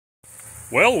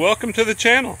Well, welcome to the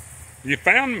channel. You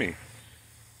found me.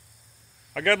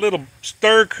 I got a little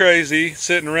stir crazy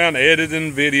sitting around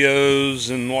editing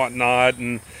videos and whatnot,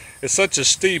 and it's such a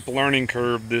steep learning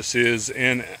curve this is,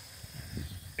 and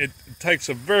it takes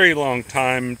a very long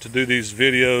time to do these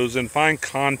videos and find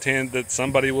content that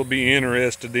somebody will be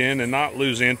interested in and not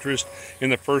lose interest in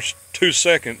the first 2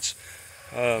 seconds.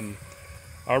 I'm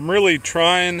really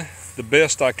trying the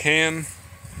best I can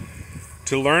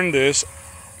to learn this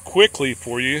quickly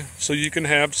for you so you can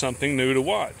have something new to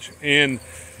watch. And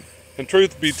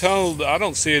truth be told, I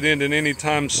don't see it ending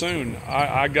anytime soon.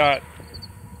 I got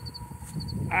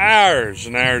hours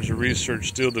and hours of research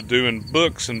still to do, and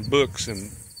books and books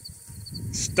and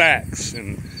stacks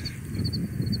and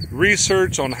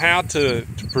research on how to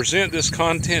present this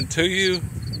content to you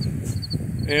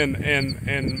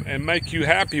and make you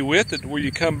happy with it where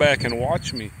you come back and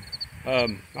watch me.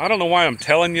 I don't know why I'm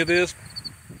telling you this,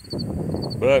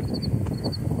 but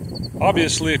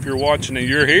obviously if you're watching it,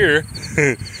 you're here.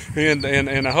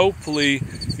 and hopefully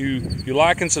you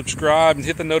like and subscribe and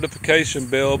hit the notification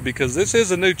bell, because this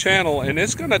is a new channel and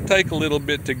it's going to take a little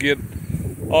bit to get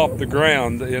off the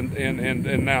ground.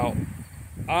 And now,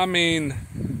 I mean,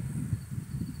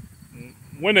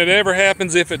 when it ever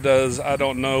happens, if it does, I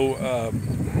don't know.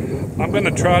 I'm going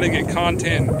to try to get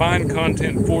content and find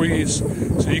content for you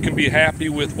so you can be happy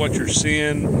with what you're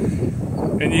seeing.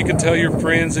 And you can tell your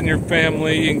friends and your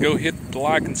family and go hit the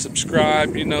like and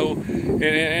subscribe, you know,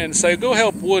 and say, go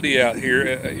help Woody out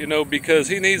here, you know, because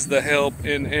he needs the help.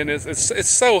 And it's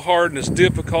so hard and it's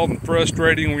difficult and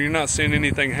frustrating when you're not seeing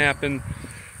anything happen.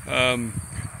 And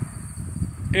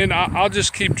I'll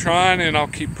just keep trying, and I'll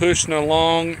keep pushing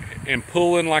along and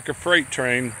pulling like a freight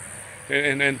train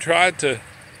and try to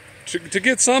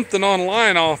get something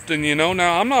online often, you know.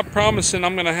 Now, I'm not promising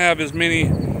I'm going to have as many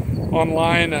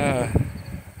online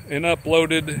and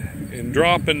uploaded and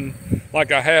dropping like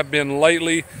I have been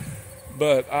lately,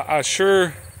 but I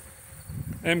sure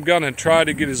am going to try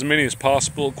to get as many as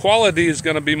possible. Quality is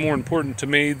going to be more important to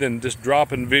me than just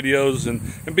dropping videos and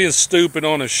being stupid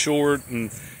on a short and,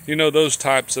 you know, those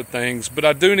types of things. But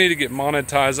I do need to get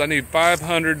monetized. I need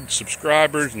 500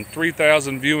 subscribers and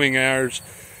 3,000 viewing hours,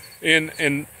 and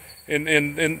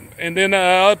then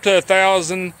up to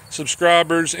 1,000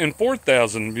 subscribers and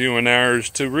 4,000 viewing hours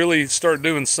to really start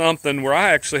doing something where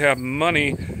I actually have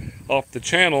money off the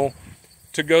channel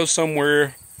to go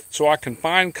somewhere so I can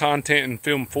find content and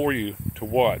film for you to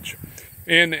watch.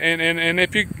 And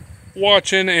if you're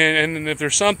watching and if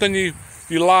there's something you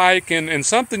like and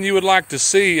something you would like to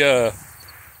see,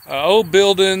 old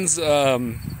buildings,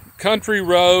 country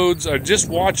roads, or just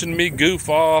watching me goof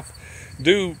off,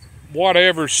 do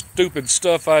whatever stupid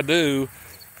stuff I do,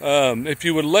 if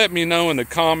you would let me know in the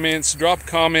comments, drop a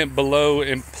comment below,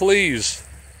 and please,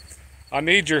 I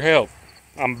need your help.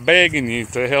 I'm begging you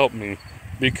to help me,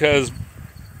 because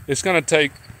it's going to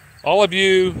take all of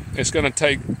you, it's going to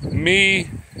take me,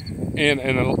 and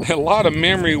a lot of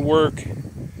memory work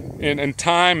and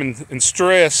time and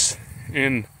stress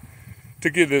and to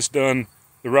get this done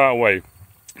the right way.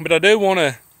 But I do want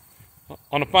to,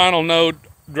 on a final note,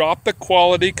 drop the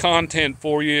quality content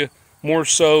for you more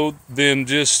so than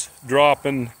just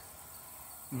dropping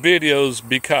videos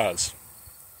because.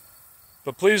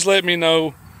 But please let me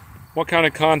know what kind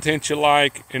of content you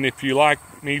like, and if you like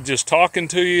me just talking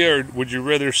to you, or would you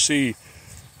rather see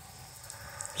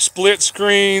split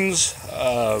screens?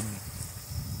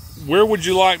 Where would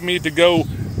you like me to go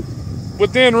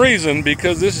within reason,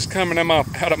 because this is coming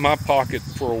out of my pocket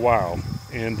for a while.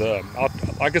 And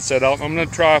like I said, I'm going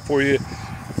to try for you,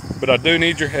 but I do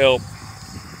need your help.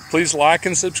 Please like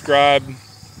and subscribe,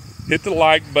 hit the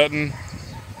like button,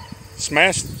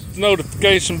 smash the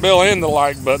notification bell and the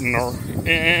like button,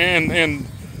 and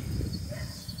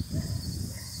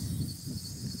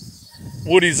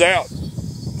Woody's out.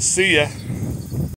 See ya.